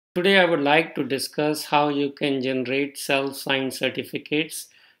Today, I would like to discuss how you can generate self-signed certificates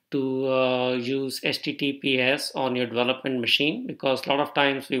to use HTTPS on your development machine, because a lot of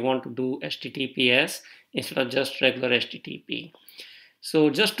times we want to do HTTPS instead of just regular HTTP. So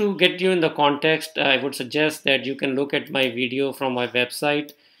just to get you in the context, I would suggest that you can look at my video from my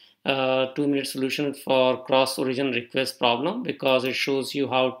website, 2-minute solution for cross-origin request problem, because it shows you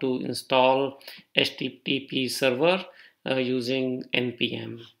how to install HTTP server using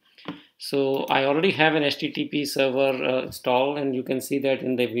npm. So I already have an HTTP server installed, and you can see that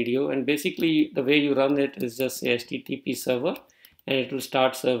in the video. And basically the way you run it is just say HTTP server, and it will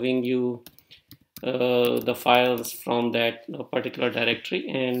start serving you the files from that particular directory.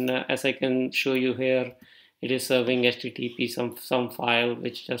 And as I can show you here, it is serving HTTP some file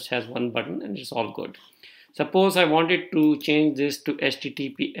which just has one button, and it's all good. Suppose I wanted to change this to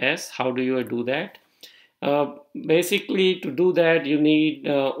HTTPS. How do you do that? Basically, to do that, you need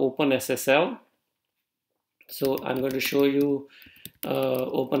OpenSSL. So I'm going to show you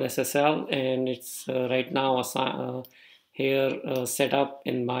OpenSSL, and it's right now here set up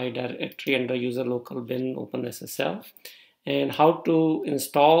in my directory under user local bin OpenSSL. And how to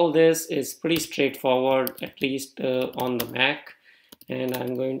install this is pretty straightforward, at least on the Mac. And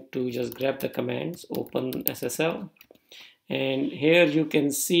I'm going to just grab the commands OpenSSL, and here you can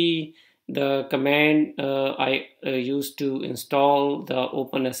see the command I used to install the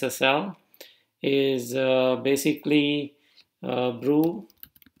OpenSSL is basically brew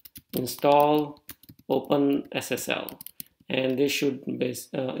install OpenSSL, and this should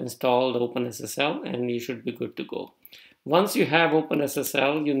install the OpenSSL, and you should be good to go. Once you have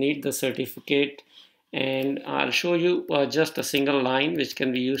OpenSSL, you need the certificate, and I'll show you just a single line which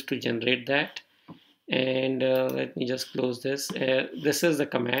can be used to generate that. And let me just close this. This is the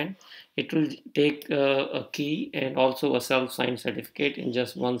command. It will take a key and also a self-signed certificate in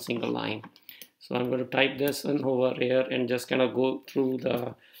just one single line. So I'm going to type this one over here and just kind of go through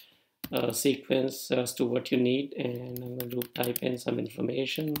the sequence as to what you need. And I'm going to type in some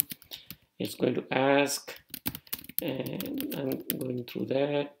information. It's going to ask, and I'm going through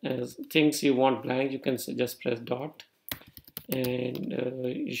that. As things you want blank, you can just press dot, and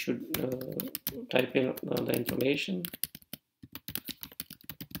you should type in the information,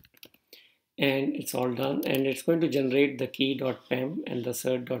 and it's all done, and it's going to generate the key.pem and the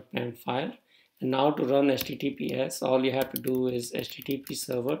cert.pem file. And now to run HTTPS, all you have to do is http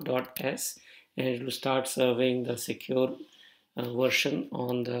server.s, and it will start serving the secure version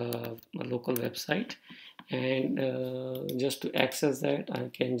on the local website. And just to access that, I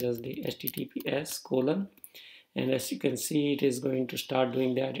can just do https colon, and as you can see, it is going to start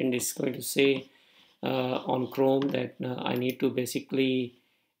doing that, and it's going to say on Chrome that I need to basically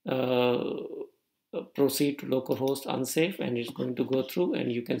uh, proceed to localhost unsafe, and it's going to go through,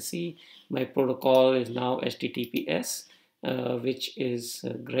 and you can see my protocol is now HTTPS, which is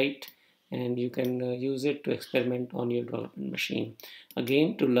great, and you can use it to experiment on your development machine.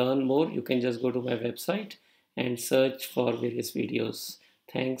 Again, to learn more, you can just go to my website and search for various videos.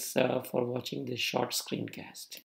 Thanks for watching this short screencast.